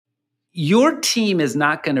your team is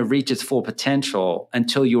not going to reach its full potential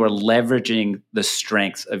until you are leveraging the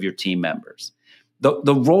strengths of your team members.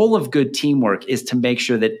 The role of good teamwork is to make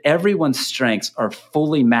sure that everyone's strengths are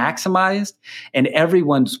fully maximized and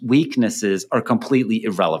everyone's weaknesses are completely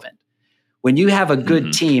irrelevant. When you have a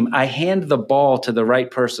good team, I hand the ball to the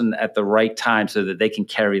right person at the right time so that they can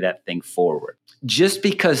carry that thing forward. Just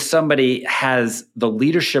because somebody has the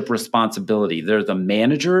leadership responsibility, they're the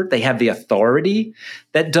manager, they have the authority,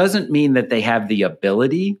 that doesn't mean that they have the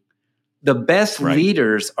ability. The best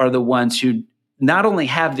leaders are the ones who not only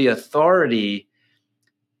have the authority,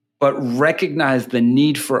 but recognize the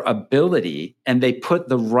need for ability, and they put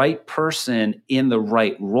the right person in the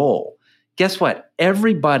right role. Guess what?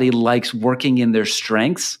 Everybody likes working in their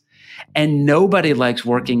strengths, and nobody likes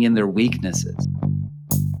working in their weaknesses.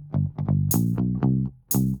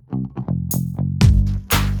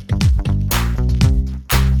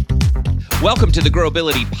 Welcome to the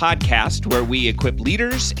Growablity podcast, where we equip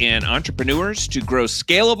leaders and entrepreneurs to grow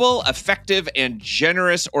scalable, effective, and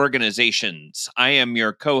generous organizations. I am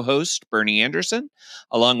your co-host, Bernie Anderson,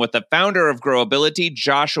 along with the founder of Growablity,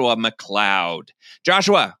 Joshua McLeod.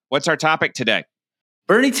 Joshua, what's our topic today?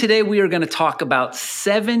 Bernie, today we are going to talk about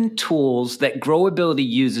 7 tools that Growablity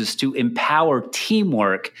uses to empower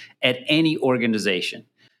teamwork at any organization.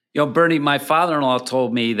 You know, Bernie, my father-in-law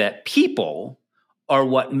told me that people are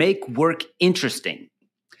what make work interesting,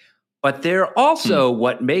 but they're also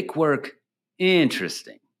what make work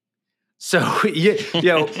interesting. So,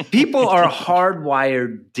 people are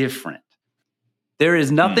hardwired different. There is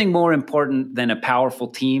nothing more important than a powerful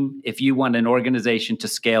team if you want an organization to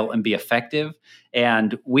scale and be effective.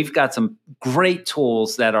 And we've got some great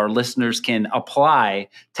tools that our listeners can apply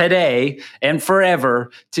today and forever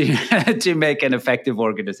to make an effective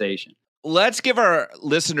organization. Let's give our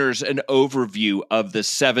listeners an overview of the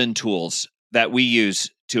 7 tools that we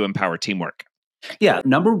use to empower teamwork. Yeah.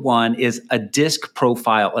 Number 1 is a DISC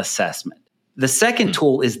profile assessment. The second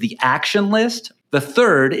tool is the action list. The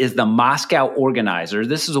third is the Moscow organizer.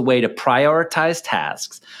 This is a way to prioritize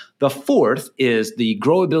tasks. The fourth is the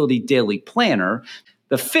Growablity daily planner.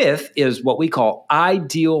 The fifth is what we call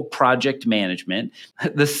ideal project management.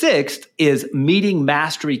 The sixth is meeting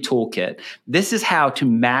mastery toolkit. This is how to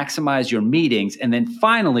maximize your meetings. And then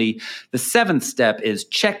finally, the 7th step is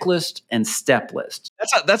checklist and step list.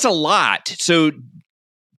 That's a lot. So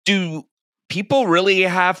do people really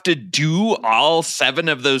have to do all 7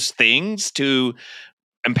 of those things to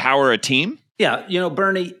empower a team? Yeah.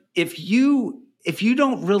 Bernie, if you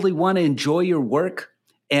don't really want to enjoy your work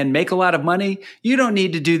and make a lot of money, you don't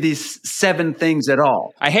need to do these 7 things at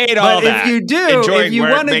all. I hate all that. But if you do, if you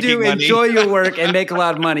want to enjoy your work and make a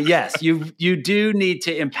lot of money, yes, you do need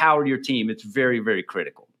to empower your team. It's very, very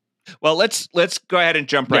critical. Well, let's go ahead and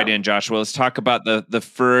jump right in, Joshua. Let's talk about the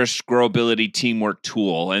first Growablity teamwork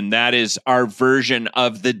tool, and that is our version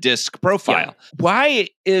of the DISC profile. Yeah. Why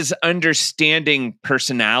is understanding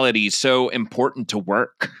personality so important to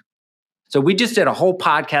work? So we just did a whole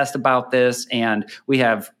podcast about this, and we've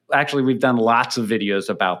done lots of videos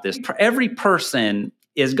about this. Every person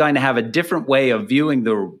is going to have a different way of viewing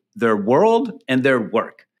their world and their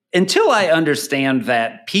work. Until I understand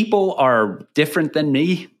that people are different than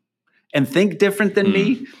me and think different than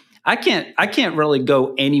me, I can't really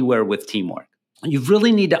go anywhere with teamwork. You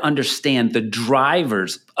really need to understand the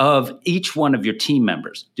drivers of each one of your team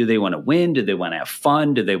members. Do they want to win? Do they want to have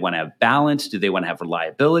fun? Do they want to have balance? Do they want to have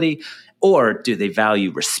reliability? Or do they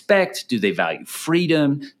value respect? Do they value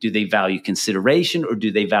freedom? Do they value consideration? Or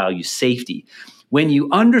do they value safety? When you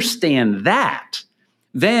understand that,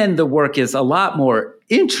 then the work is a lot more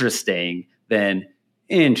interesting than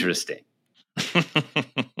interesting.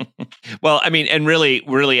 Well, I mean, and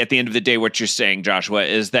really at the end of the day, what you're saying, Joshua,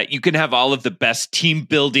 is that you can have all of the best team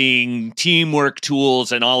building, teamwork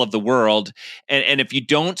tools in all of the world. And if you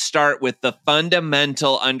don't start with the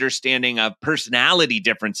fundamental understanding of personality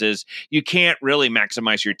differences, you can't really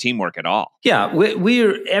maximize your teamwork at all. Yeah,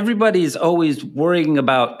 everybody's always worrying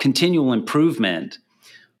about continual improvement.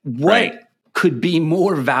 What could be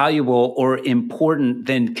more valuable or important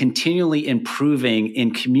than continually improving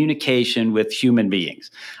in communication with human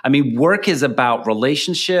beings? I mean, work is about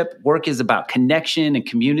relationship, work is about connection and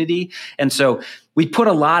community. And so we put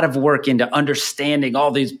a lot of work into understanding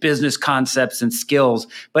all these business concepts and skills,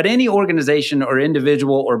 but any organization or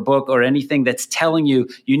individual or book or anything that's telling you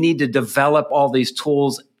need to develop all these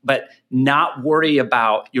tools, but not worry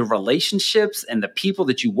about your relationships and the people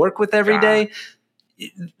that you work with every day,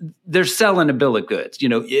 they're selling a bill of goods.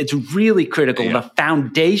 It's really critical. Yeah. The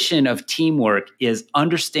foundation of teamwork is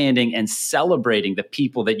understanding and celebrating the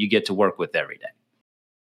people that you get to work with every day.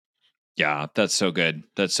 Yeah, that's so good.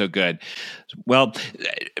 That's so good. Well,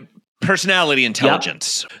 personality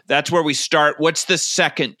intelligence. Yep. That's where we start. What's the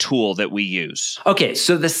second tool that we use? Okay,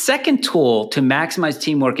 so the second tool to maximize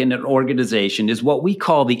teamwork in an organization is what we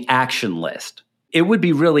call the action list. It would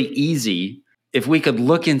be really easy if we could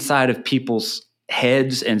look inside of people's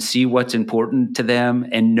heads and see what's important to them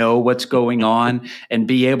and know what's going on and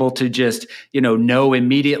be able to just, know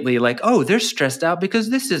immediately like, oh, they're stressed out because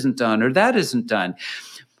this isn't done or that isn't done.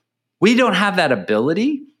 We don't have that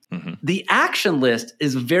ability. Mm-hmm. The action list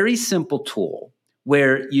is a very simple tool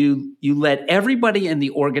where you let everybody in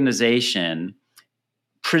the organization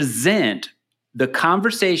present the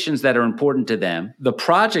conversations that are important to them, the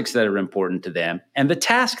projects that are important to them, and the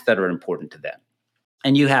tasks that are important to them.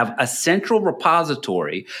 And you have a central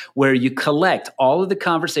repository where you collect all of the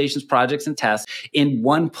conversations, projects, and tasks in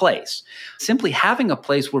one place. Simply having a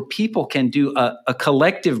place where people can do a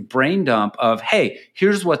collective brain dump of, hey,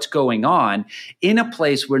 here's what's going on, in a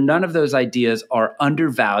place where none of those ideas are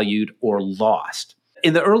undervalued or lost.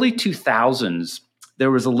 In the early 2000s, there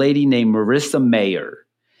was a lady named Marissa Mayer,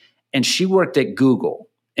 and she worked at Google.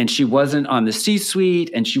 And she wasn't on the C-suite,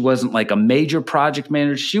 and she wasn't like a major project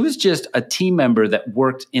manager. She was just a team member that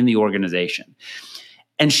worked in the organization.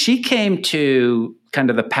 And she came to kind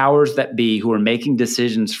of the powers that be who are making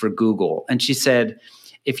decisions for Google. And she said,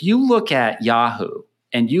 if you look at Yahoo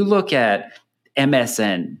and you look at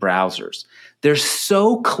MSN browsers, they're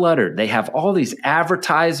so cluttered. They have all these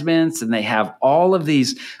advertisements and they have all of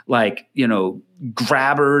these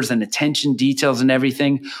grabbers and attention details and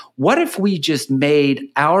everything. What if we just made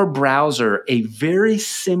our browser a very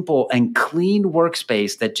simple and clean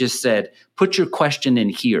workspace that just said, put your question in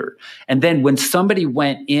here. And then when somebody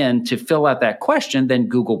went in to fill out that question, then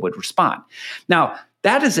Google would respond. Now,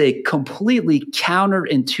 that is a completely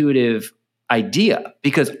counterintuitive idea,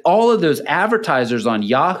 because all of those advertisers on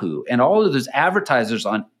Yahoo and all of those advertisers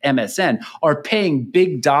on MSN are paying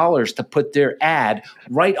big dollars to put their ad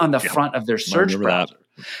right on the front of their search browser.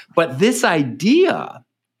 But this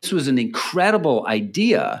was an incredible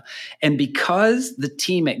idea. And because the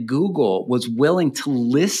team at Google was willing to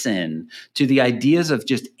listen to the ideas of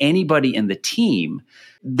just anybody in the team,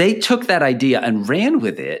 they took that idea and ran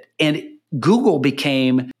with it. And Google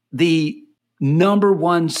became the number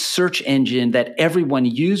one search engine that everyone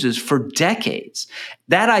uses for decades.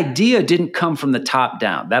 That idea didn't come from the top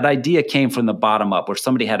down. That idea came from the bottom up, where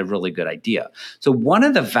somebody had a really good idea. So one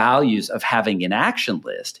of the values of having an action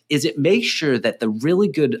list is it makes sure that the really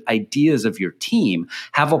good ideas of your team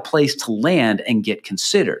have a place to land and get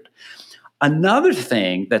considered. Another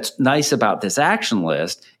thing that's nice about this action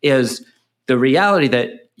list is the reality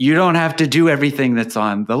that you don't have to do everything that's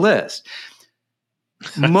on the list.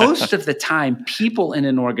 Most of the time, people in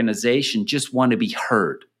an organization just want to be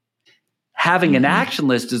heard. Having an action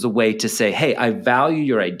list is a way to say, hey, I value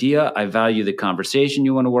your idea. I value the conversation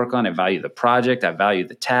you want to work on. I value the project. I value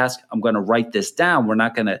the task. I'm going to write this down. We're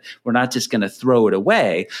not just going to throw it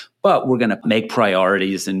away, but we're going to make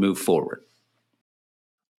priorities and move forward.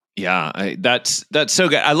 Yeah, that's so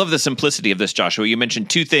good. I love the simplicity of this, Joshua. You mentioned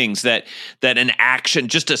two things that an action,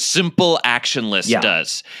 just a simple action list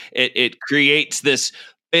does. It creates this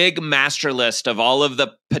big master list of all of the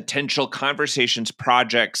potential conversations,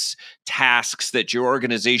 projects, tasks that your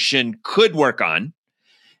organization could work on.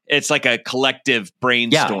 It's like a collective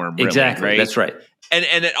brainstorm. Yeah, exactly. Really, right? That's right.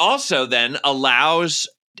 And it also then allows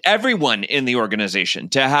everyone in the organization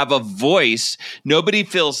to have a voice. Nobody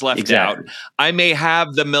feels left out. I may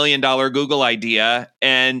have the $1 million Google idea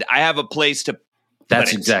and I have a place to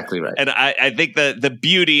That's exactly right. And I think the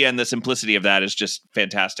beauty and the simplicity of that is just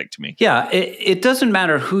fantastic to me. Yeah, it doesn't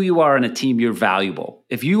matter who you are in a team, you're valuable.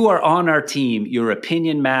 If you are on our team, your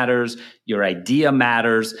opinion matters, your idea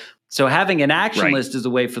matters. So having an action list is a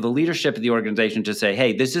way for the leadership of the organization to say,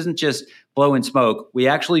 hey, this isn't just blowing smoke. We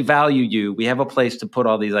actually value you. We have a place to put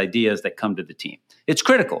all these ideas that come to the team. It's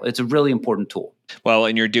critical. It's a really important tool. Well,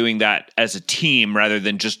 and you're doing that as a team rather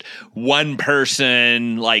than just one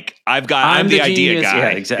person. Like I'm the idea guy. Yeah,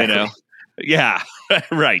 exactly. You know? Yeah,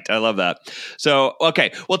 right. I love that. So,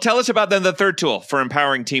 okay. Well, tell us about then the third tool for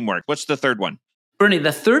empowering teamwork. What's the third one? Bernie,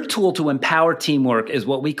 the third tool to empower teamwork is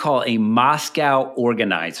what we call a Moscow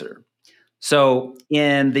organizer. So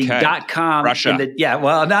in the .com, Russia.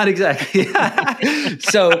 Not exactly.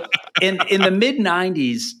 So in the mid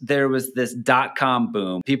 90s, there was this .com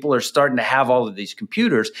boom. People are starting to have all of these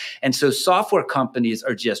computers. And so software companies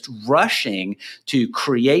are just rushing to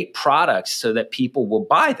create products so that people will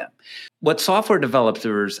buy them. What software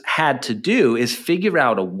developers had to do is figure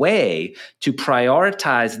out a way to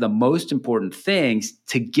prioritize the most important things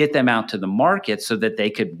to get them out to the market so that they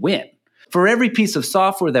could win. for every piece of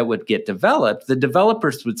software that would get developed, the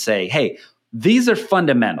developers would say, hey, these are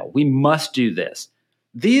fundamental. We must do this.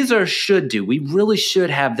 These are should do. We really should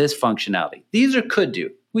have this functionality. These are could do.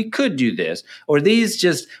 We could do this. Or these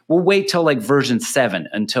just, we'll wait till like version 7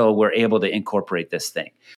 until we're able to incorporate this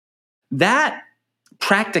thing. That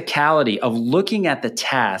practicality of looking at the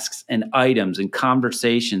tasks and items and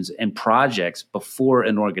conversations and projects before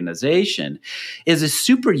an organization is a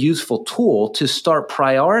super useful tool to start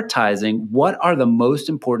prioritizing what are the most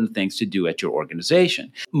important things to do at your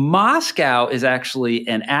organization. Moscow is actually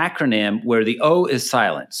an acronym where the O is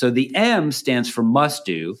silent. So the M stands for must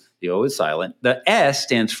do. The O is silent. The S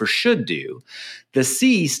stands for should do. The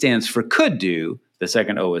C stands for could do. The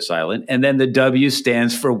second O is silent. And then the W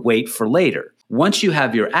stands for wait for later. Once you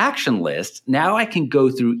have your action list, now I can go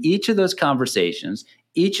through each of those conversations,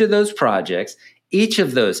 each of those projects, each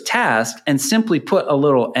of those tasks, and simply put a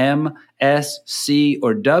little M, S, C,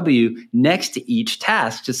 or W next to each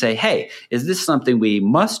task to say, hey, is this something we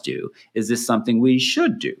must do? Is this something we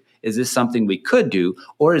should do? Is this something we could do?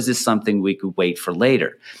 Or is this something we could wait for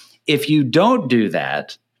later? If you don't do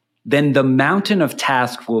that, then the mountain of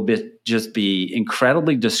tasks will just be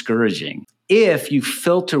incredibly discouraging. If you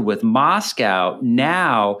filter with Moscow,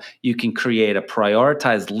 now you can create a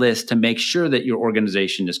prioritized list to make sure that your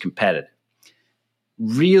organization is competitive.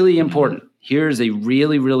 Really important. Here's a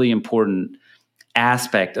really, really important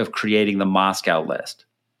aspect of creating the Moscow list.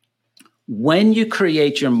 When you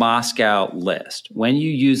create your Moscow list, when you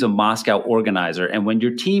use a Moscow organizer, and when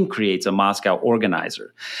your team creates a Moscow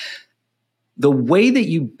organizer, the way that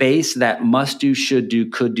you base that must do, should do,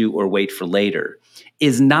 could do, or wait for later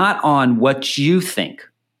is not on what you think.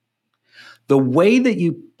 The way that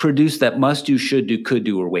you produce that must do, should do, could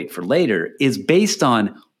do, or wait for later is based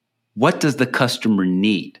on what does the customer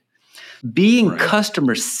need. Being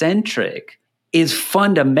customer centric is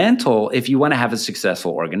fundamental if you want to have a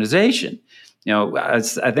successful organization. You know,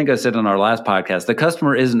 as I think I said on our last podcast, the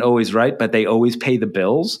customer isn't always right, but they always pay the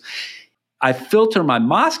bills. I filter my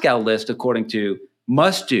Moscow list according to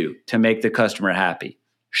must do to make the customer happy,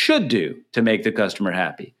 should do to make the customer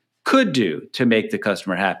happy, could do to make the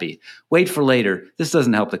customer happy, wait for later. This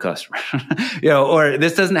doesn't help the customer, or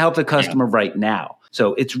this doesn't help the customer right now.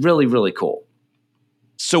 So it's really, really cool.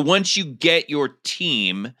 So once you get your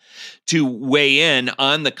team to weigh in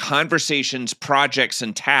on the conversations, projects,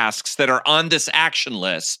 and tasks that are on this action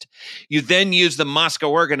list, you then use the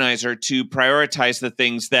Moscow organizer to prioritize the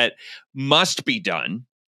things that must be done,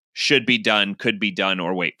 should be done, could be done,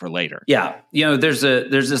 or wait for later. Yeah. There's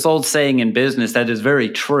this old saying in business that is very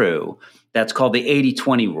true. That's called the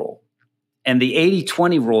 80-20 rule. And the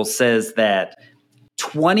 80-20 rule says that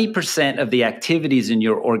 20% of the activities in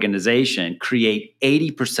your organization create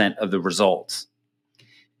 80% of the results.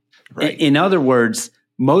 Right. In other words,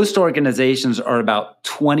 most organizations are about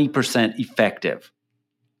 20% effective.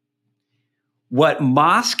 What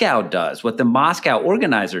Moscow does, what the Moscow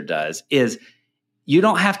organizer does, is you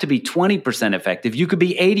don't have to be 20% effective. You could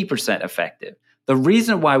be 80% effective. The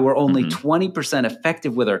reason why we're only 20%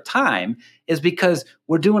 effective with our time is because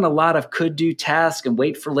we're doing a lot of could do tasks and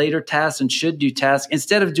wait for later tasks and should do tasks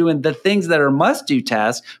instead of doing the things that are must do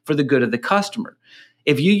tasks for the good of the customer.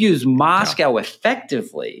 If you use Moscow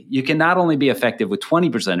effectively, you can not only be effective with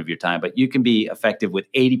 20% of your time, but you can be effective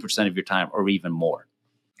with 80% of your time or even more.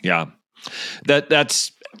 Yeah.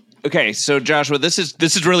 That's okay. So Joshua, this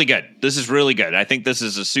is really good. This is really good. I think this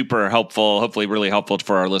is a super helpful, hopefully really helpful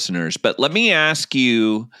for our listeners. But let me ask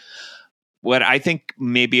you what I think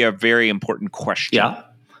may be a very important question. Yeah.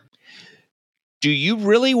 Do you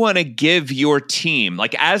really want to give your team,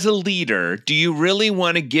 like as a leader, do you really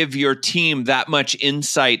want to give your team that much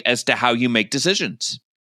insight as to how you make decisions?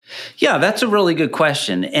 Yeah, that's a really good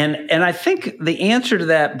question. And I think the answer to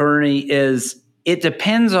that, Bernie, is it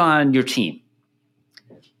depends on your team.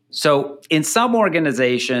 So in some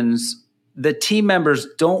organizations, the team members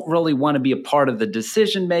don't really want to be a part of the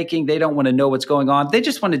decision making. They don't want to know what's going on. They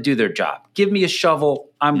just want to do their job. Give me a shovel.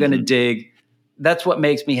 I'm going to dig. That's what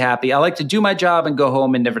makes me happy. I like to do my job and go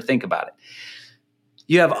home and never think about it.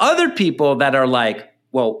 You have other people that are like,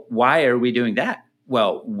 well, why are we doing that?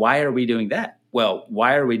 Well, why are we doing that? Well,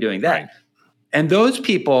 why are we doing that? Right. And those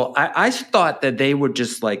people, I thought that they were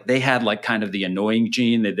just like, they had like kind of the annoying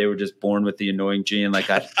gene, that they were just born with the annoying gene. Like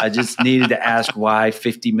I just needed to ask why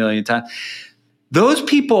 50 million times. Those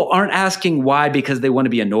people aren't asking why because they want to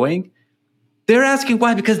be annoying. They're asking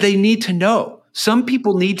why because they need to know. Some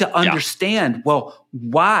people need to understand, well,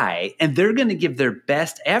 why, and they're going to give their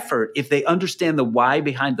best effort if they understand the why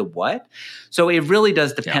behind the what. So it really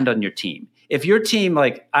does depend on your team. If your team,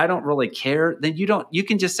 like, I don't really care, then you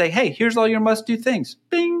can just say, hey, here's all your must-do things.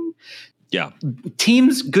 Bing. Yeah.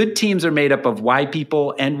 Good teams are made up of why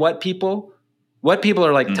people and what people. What people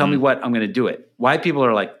are like, tell me what, I'm going to do it. Why people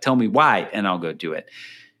are like, tell me why, and I'll go do it.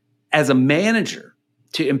 As a manager,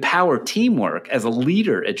 to empower teamwork, as a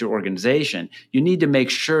leader at your organization, you need to make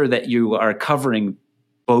sure that you are covering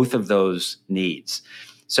both of those needs.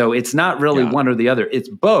 So it's not really one or the other. It's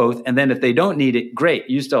both. And then if they don't need it, great,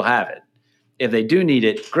 you still have it. If they do need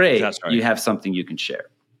it, great, right. You have something you can share.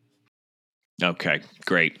 Okay,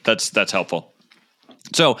 great. That's helpful.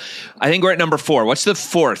 So I think we're at number 4. What's the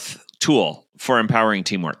 4th tool for empowering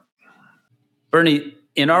teamwork? Bernie,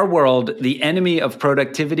 in our world, the enemy of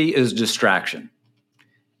productivity is distraction.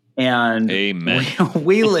 And Amen.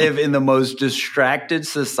 We live in the most distracted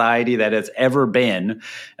society that has ever been,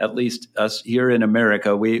 at least us here in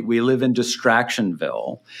America. We live in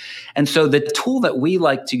Distractionville. And so the tool that we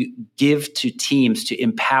like to give to teams to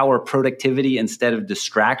empower productivity instead of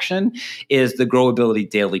distraction is the Growablity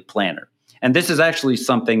Daily Planner. And this is actually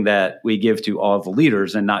something that we give to all the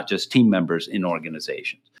leaders and not just team members in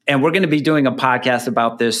organizations. And we're going to be doing a podcast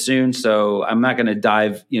about this soon, so I'm not going to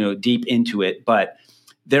dive, deep into it, but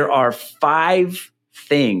there are 5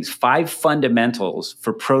 fundamentals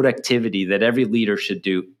for productivity that every leader should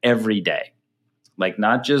do every day. Like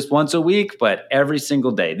not just once a week, but every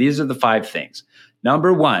single day. These are the 5 things.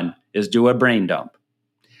 Number 1 is do a brain dump.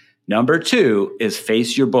 Number 2 is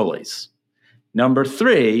face your bullies. Number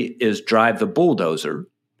 3 is drive the bulldozer.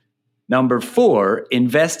 Number 4,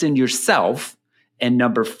 invest in yourself. And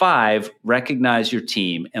number 5, recognize your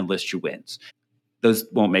team and list your wins. Those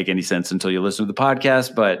won't make any sense until you listen to the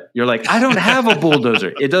podcast, but you're like, I don't have a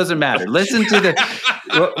bulldozer. It doesn't matter. Listen to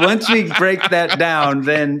once we break that down,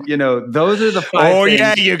 then, those are the 5 things.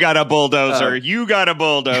 Yeah, you got a bulldozer. You got a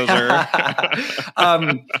bulldozer.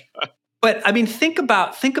 But I mean, think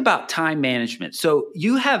about time management. So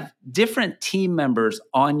you have different team members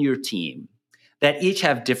on your team that each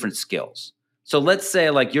have different skills. So let's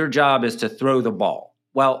say like your job is to throw the ball.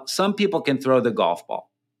 Well, some people can throw the golf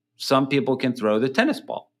ball. Some people can throw the tennis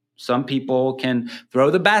ball. Some people can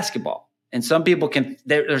throw the basketball. And some people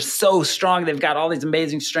they're so strong. They've got all these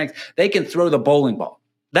amazing strengths. They can throw the bowling ball.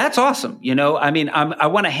 That's awesome. I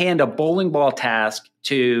want to hand a bowling ball task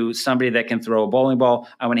to somebody that can throw a bowling ball.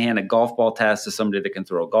 I want to hand a golf ball task to somebody that can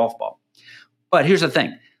throw a golf ball. But here's the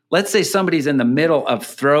thing. Let's say somebody's in the middle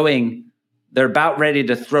of they're about ready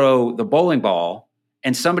to throw the bowling ball,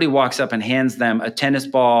 and somebody walks up and hands them a tennis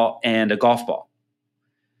ball and a golf ball.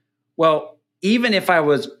 Well, even if I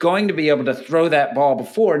was going to be able to throw that ball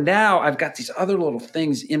before, now I've got these other little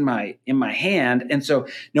things in my hand. And so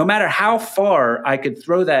no matter how far I could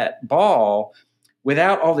throw that ball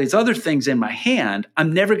without all these other things in my hand,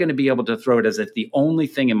 I'm never going to be able to throw it as if the only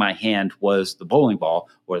thing in my hand was the bowling ball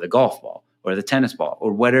or the golf ball or the tennis ball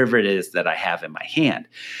or whatever it is that I have in my hand.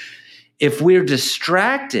 If we're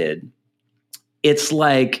distracted, it's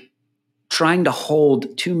like trying to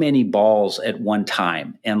hold too many balls at one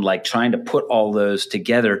time and like trying to put all those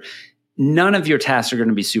together. None of your tasks are going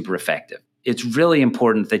to be super effective. It's really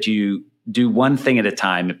important that you do one thing at a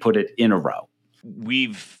time and put it in a row.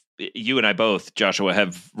 You and I both, Joshua,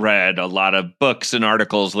 have read a lot of books and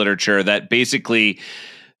articles, literature that basically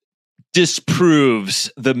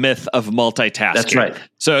disproves the myth of multitasking. That's right.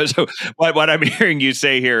 So what I'm hearing you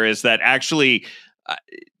say here is that actually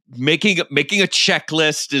making a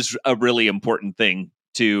checklist is a really important thing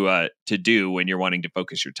to do when you're wanting to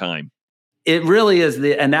focus your time. It really is.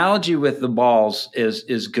 The analogy with the balls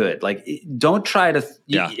is good. Like, don't try to.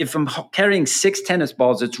 If I'm carrying 6 tennis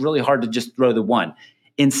balls, it's really hard to just throw the one.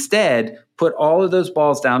 Instead, put all of those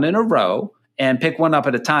balls down in a row and pick one up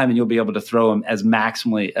at a time, and you'll be able to throw them as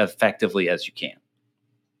maximally effectively as you can.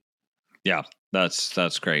 Yeah,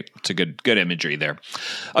 that's great. It's a good imagery there.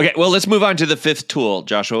 Okay, well, let's move on to the 5th tool.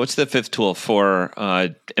 Joshua, what's the 5th tool for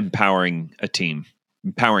empowering a team,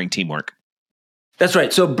 empowering teamwork? That's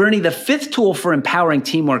right. So, Bernie, the 5th tool for empowering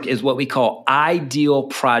teamwork is what we call ideal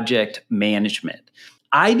project management.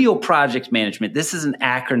 Ideal project management, this is an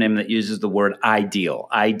acronym that uses the word ideal,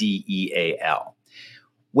 IDEAL.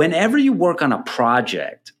 Whenever you work on a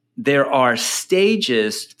project, there are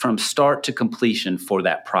stages from start to completion for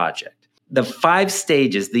that project. The 5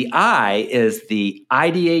 stages, the I is the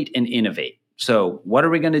ideate and innovate. So what are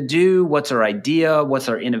we going to do? What's our idea? What's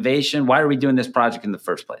our innovation? Why are we doing this project in the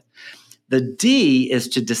first place? The D is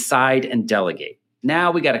to decide and delegate.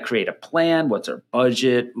 Now we got to create a plan. What's our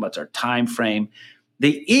budget? What's our time frame?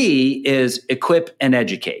 The E is equip and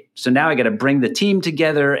educate. So now I got to bring the team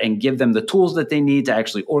together and give them the tools that they need to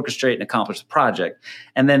actually orchestrate and accomplish the project.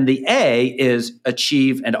 And then the A is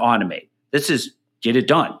achieve and automate. This is get it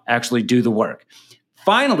done, actually do the work.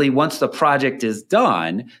 Finally, once the project is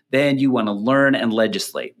done, then you want to learn and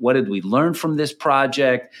legislate. What did we learn from this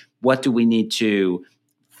project? What do we need to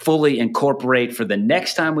fully incorporate for the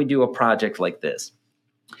next time we do a project like this?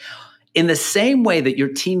 In the same way that your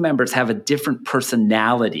team members have a different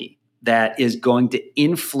personality that is going to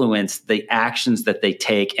influence the actions that they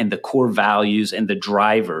take and the core values and the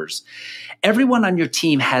drivers, everyone on your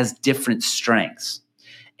team has different strengths.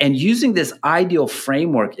 And using this ideal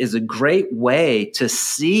framework is a great way to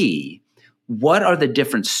see what are the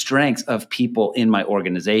different strengths of people in my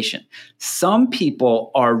organization. Some people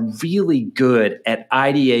are really good at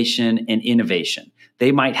ideation and innovation.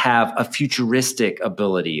 They might have a futuristic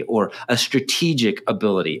ability or a strategic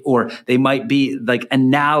ability, or they might be like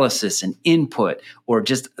analysis and input, or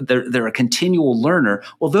just they're a continual learner.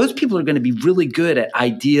 Well, those people are going to be really good at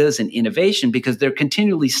ideas and innovation because they're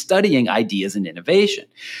continually studying ideas and innovation.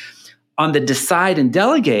 On the decide and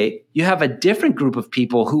delegate, you have a different group of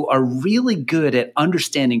people who are really good at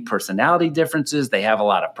understanding personality differences. They have a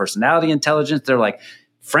lot of personality intelligence. They're like,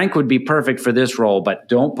 Frank would be perfect for this role, but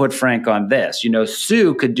don't put Frank on this.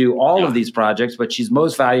 Sue could do all of these projects, but she's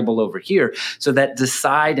most valuable over here. So that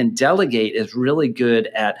decide and delegate is really good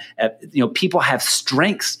at people have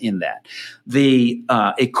strengths in that. The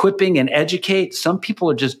equipping and educate, some people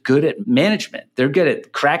are just good at management. They're good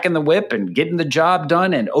at cracking the whip and getting the job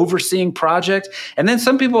done and overseeing projects. And then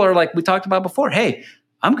some people are like we talked about before, hey,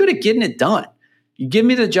 I'm good at getting it done. You give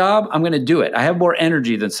me the job, I'm going to do it. I have more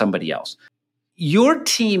energy than somebody else. Your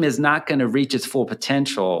team is not going to reach its full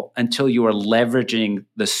potential until you are leveraging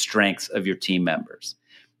the strengths of your team members.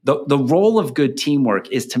 The role of good teamwork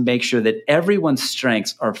is to make sure that everyone's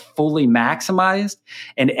strengths are fully maximized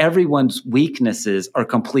and everyone's weaknesses are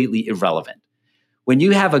completely irrelevant. When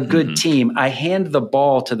you have a good team, I hand the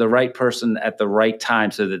ball to the right person at the right time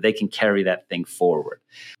so that they can carry that thing forward.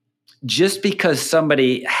 Just because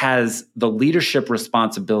somebody has the leadership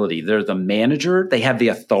responsibility, they're the manager, they have the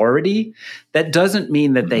authority, that doesn't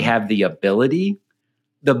mean that they have the ability.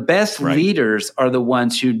 The best leaders are the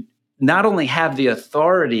ones who not only have the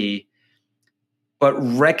authority, but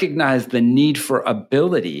recognize the need for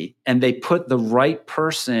ability, and they put the right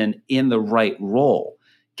person in the right role.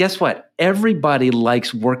 Guess what? Everybody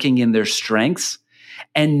likes working in their strengths,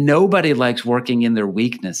 and nobody likes working in their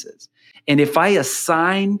weaknesses. And if I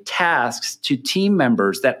assign tasks to team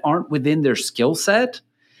members that aren't within their skill set,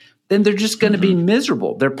 then they're just going to be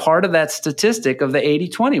miserable. They're part of that statistic of the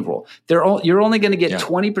 80-20 rule. You're only going to get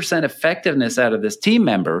 20% effectiveness out of this team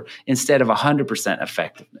member instead of 100%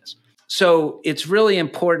 effectiveness. So it's really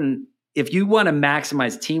important, if you want to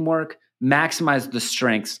maximize teamwork, maximize the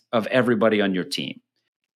strengths of everybody on your team.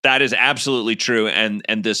 That is absolutely true. And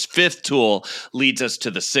this fifth tool leads us to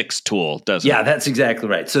the sixth tool, doesn't it? Yeah, that's exactly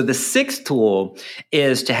right. So the sixth tool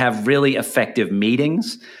is to have really effective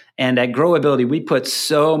meetings. And at Growablity, we put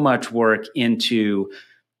so much work into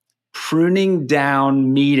pruning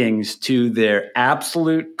down meetings to their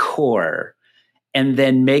absolute core and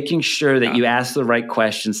then making sure that you ask the right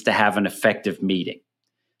questions to have an effective meeting.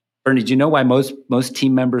 Bernie, do you know why most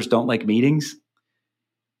team members don't like meetings?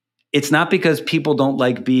 It's not because people don't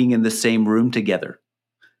like being in the same room together.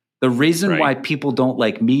 The reason why people don't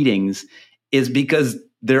like meetings is because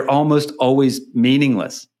they're almost always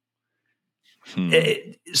meaningless.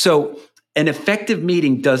 So an effective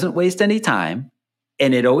meeting doesn't waste any time,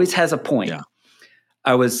 and it always has a point. Yeah.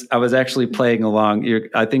 I was actually playing along.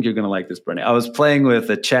 I think you're going to like this, Bernie. I was playing with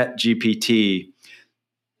a Chat GPT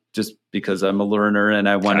just because I'm a learner and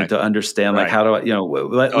I wanted to understand, like, how do I,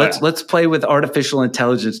 let's play with artificial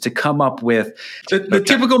intelligence to come up with the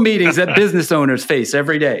typical meetings that business owners face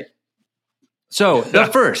every day. So the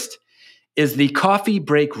first is the coffee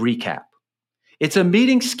break recap. It's a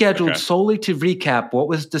meeting scheduled solely to recap what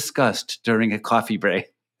was discussed during a coffee break.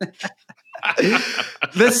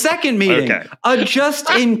 The second meeting, a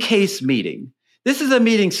just-in-case meeting. This is a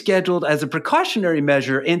meeting scheduled as a precautionary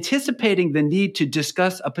measure, anticipating the need to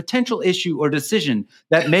discuss a potential issue or decision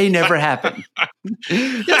that may never happen.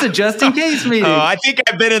 It's a just-in-case meeting. Oh, I think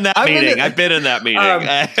I've been in that meeting. I've been in that meeting.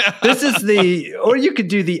 This is or you could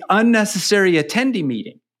do the unnecessary attendee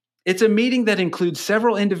meeting. It's a meeting that includes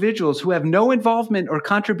several individuals who have no involvement or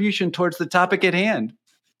contribution towards the topic at hand.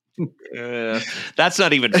 That's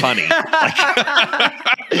not even funny.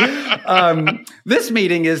 This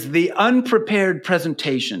meeting is the unprepared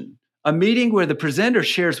presentation, a meeting where the presenter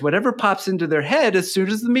shares whatever pops into their head as soon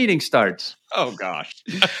as the meeting starts. Oh gosh.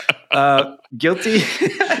 Guilty.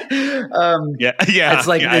 Yeah. It's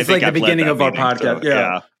like the beginning of our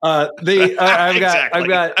podcast. So, I've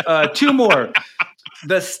got two more.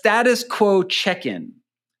 The status quo check-in.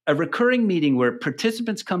 A recurring meeting where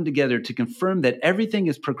participants come together to confirm that everything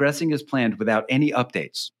is progressing as planned without any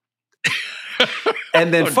updates.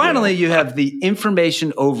 And then finally, you have the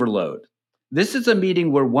information overload. This is a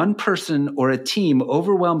meeting where one person or a team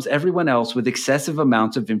overwhelms everyone else with excessive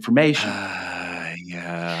amounts of information.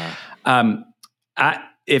 Yeah.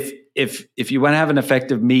 If you want to have an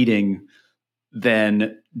effective meeting,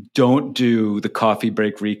 then don't do the coffee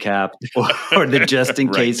break recap or the just in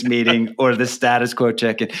case meeting or the status quo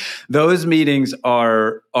check-in. Those meetings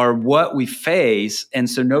are what we face, and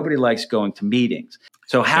so nobody likes going to meetings.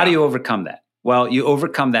 So how do you overcome that? Well, you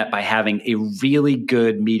overcome that by having a really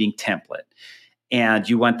good meeting template. And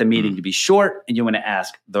you want the meeting to be short, and you want to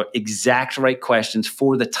ask the exact right questions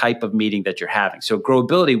for the type of meeting that you're having. So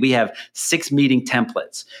Growablity, we have 6 meeting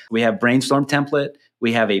templates. We have brainstorm template.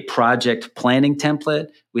 We have a project planning template.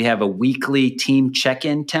 We have a weekly team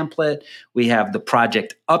check-in template. We have the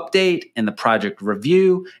project update and the project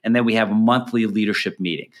review. And then we have a monthly leadership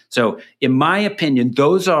meeting. So in my opinion,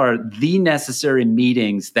 those are the necessary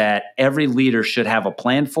meetings that every leader should have a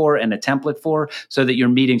plan for and a template for, so that your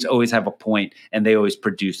meetings always have a point and they always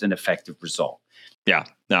produce an effective result. Yeah,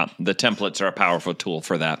 no, the templates are a powerful tool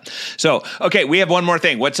for that. So, okay, we have one more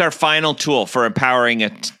thing. What's our final tool for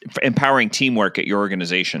empowering teamwork at your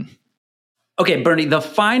organization? Okay, Bernie, the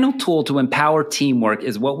final tool to empower teamwork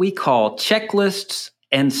is what we call checklists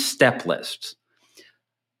and step lists.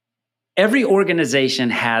 Every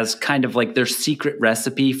organization has kind of like their secret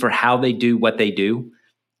recipe for how they do what they do.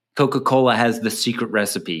 Coca-Cola has the secret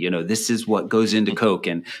recipe. This is what goes into Coke.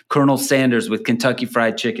 And Colonel Sanders with Kentucky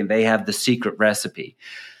Fried Chicken, they have the secret recipe.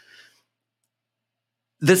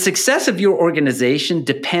 The success of your organization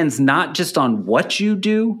depends not just on what you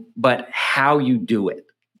do, but how you do it.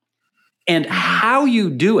 And how you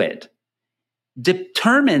do it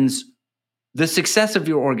determines the success of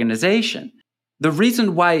your organization. The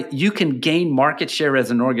reason why you can gain market share as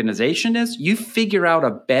an organization is you figure out a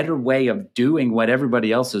better way of doing what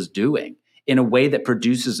everybody else is doing in a way that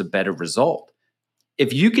produces a better result.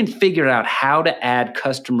 If you can figure out how to add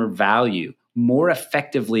customer value more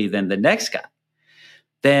effectively than the next guy,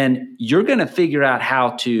 then you're going to figure out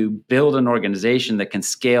how to build an organization that can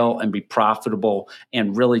scale and be profitable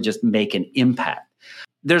and really just make an impact.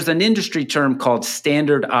 There's an industry term called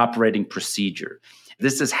standard operating procedure.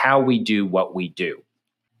 This is how we do what we do.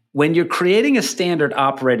 When you're creating a standard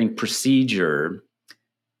operating procedure,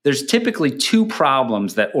 there's typically 2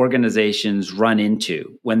 problems that organizations run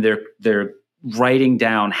into when they're writing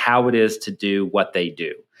down how it is to do what they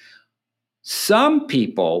do. Some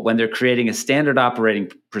people, when they're creating a standard operating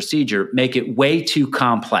procedure, make it way too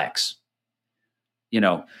complex.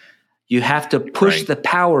 You have to push the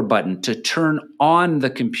power button to turn on the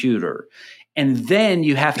computer. And then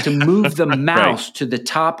you have to move the mouse to the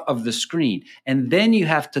top of the screen. And then you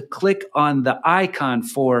have to click on the icon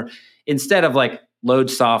for, instead of like load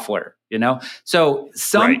software, So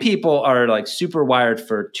some people are like super wired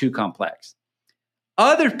for too complex.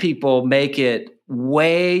 Other people make it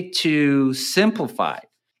way too simplified.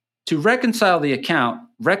 To reconcile the account.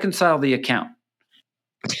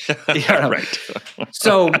 Right.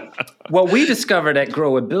 So what we discovered at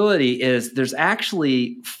Growablity is there's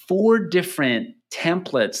actually 4 different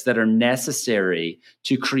templates that are necessary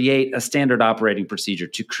to create a standard operating procedure,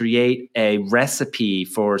 to create a recipe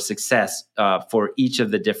for success for each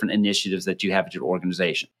of the different initiatives that you have at your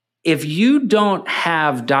organization. If you don't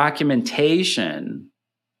have documentation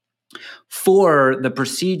for the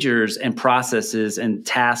procedures and processes and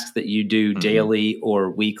tasks that you do daily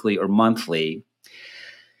or weekly or monthly,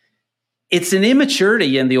 it's an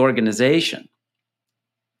immaturity in the organization.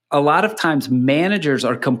 A lot of times managers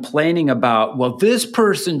are complaining about, well, this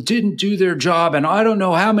person didn't do their job, and I don't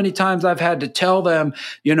know how many times I've had to tell them,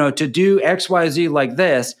 to do X, Y, Z like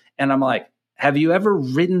this. And I'm like, have you ever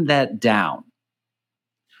written that down?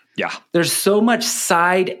 Yeah. There's so much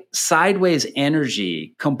sideways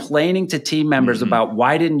energy complaining to team members about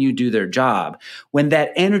why didn't you do their job, when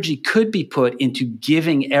that energy could be put into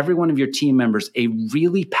giving every one of your team members a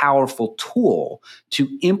really powerful tool to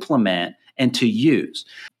implement and to use.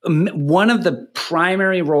 One of the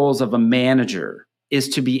primary roles of a manager is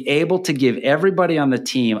to be able to give everybody on the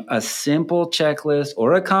team a simple checklist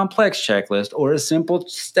or a complex checklist or a simple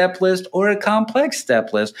step list or a complex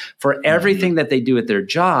step list for everything that they do at their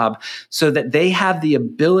job, so that they have the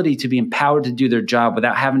ability to be empowered to do their job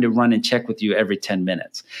without having to run and check with you every 10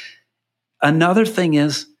 minutes. Another thing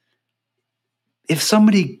is, if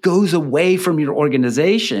somebody goes away from your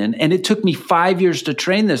organization, and it took me 5 years to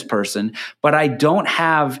train this person, but I don't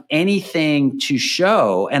have anything to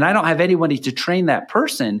show and I don't have anybody to train that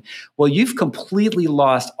person, well, you've completely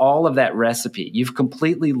lost all of that recipe. You've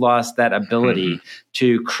completely lost that ability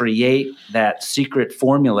to create that secret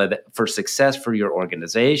formula for success for your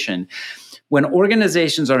organization. When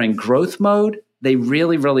organizations are in growth mode, they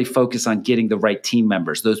really, really focus on getting the right team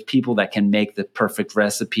members, those people that can make the perfect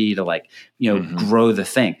recipe to grow the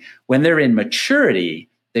thing. When they're in maturity,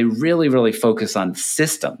 they really, really focus on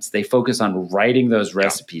systems. They focus on writing those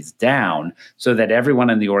recipes down so that everyone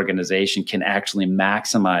in the organization can actually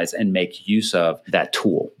maximize and make use of that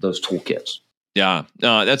tool, those toolkits. Yeah,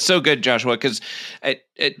 no, that's so good, Joshua, because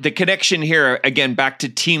the connection here, again, back to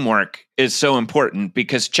teamwork is so important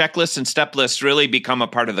because checklists and step lists really become a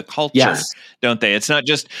part of the culture, don't they? It's not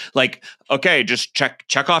just like, okay, just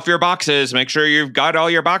check off your boxes, make sure you've got all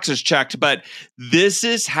your boxes checked, but this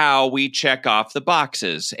is how we check off the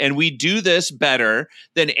boxes. And we do this better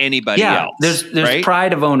than anybody else. There's right?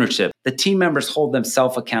 Pride of ownership. The team members hold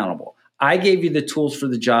themselves accountable. I gave you the tools for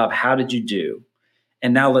the job. How did you do?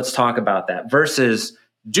 And now let's talk about that versus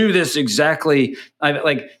do this exactly.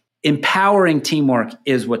 Like empowering teamwork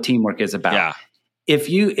is what teamwork is about. Yeah. If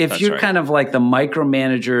you're kind of like the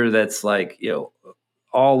micromanager that's like,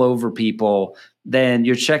 all over people, then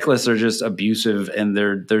your checklists are just abusive and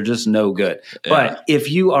they're just no good. Yeah. But if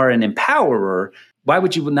you are an empowerer, why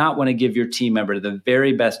would you not want to give your team member the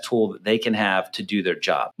very best tool that they can have to do their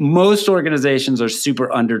job? Most organizations are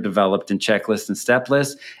super underdeveloped in checklists and step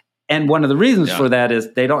lists. And one of the reasons for that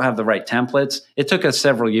is they don't have the right templates. It took us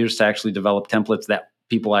several years to actually develop templates that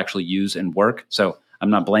people actually use and work. So I'm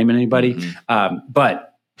not blaming anybody.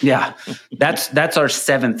 But yeah, that's our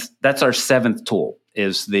seventh tool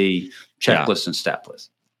is the checklist and step list.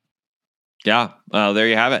 Yeah. Well, there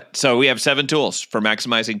you have it. So we have 7 tools for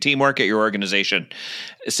maximizing teamwork at your organization.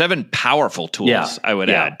 7 powerful tools, I would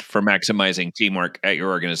add, for maximizing teamwork at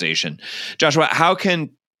your organization. Joshua, how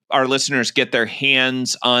can our listeners get their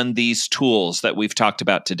hands on these tools that we've talked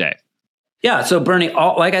about today? Yeah. So Bernie,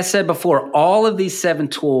 like I said before, all of these 7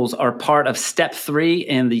 tools are part of step 3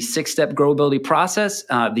 in the 6-step Growability process,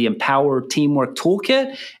 the Empower Teamwork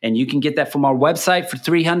Toolkit. And you can get that from our website for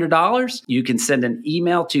 $300. You can send an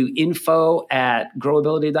email to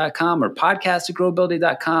info@growability.com or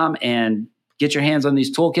podcast@growability.com and get your hands on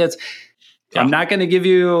these toolkits. Yeah. I'm not going to give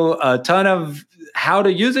you a ton of how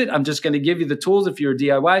to use it. I'm just going to give you the tools. If you're a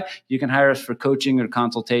DIY, you can hire us for coaching or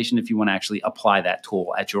consultation if you want to actually apply that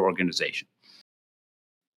tool at your organization.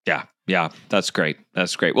 Yeah, that's great.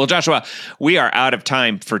 That's great. Well, Joshua, we are out of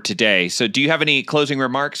time for today. So do you have any closing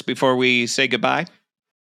remarks before we say goodbye?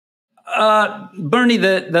 Bernie,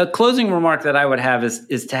 the closing remark that I would have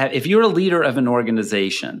is to have, if you're a leader of an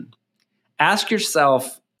organization, ask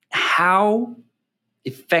yourself, how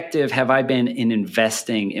effective have I been in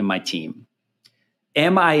investing in my team?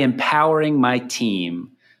 Am I empowering my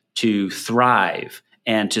team to thrive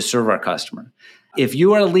and to serve our customer? If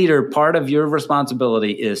you are a leader, part of your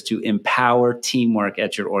responsibility is to empower teamwork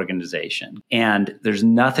at your organization. And there's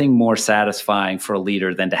nothing more satisfying for a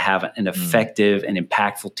leader than to have an effective and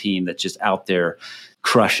impactful team that's just out there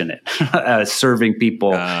crushing it, serving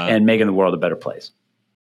people and making the world a better place.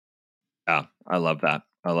 Yeah, I love that.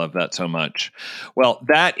 I love that so much. Well,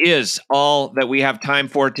 that is all that we have time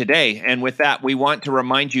for today. And with that, we want to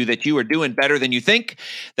remind you that you are doing better than you think,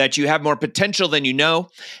 that you have more potential than you know.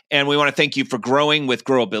 And we want to thank you for growing with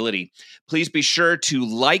Growablity. Please be sure to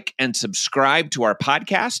like and subscribe to our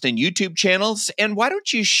podcast and YouTube channels. And why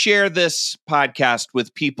don't you share this podcast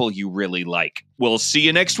with people you really like? We'll see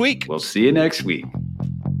you next week.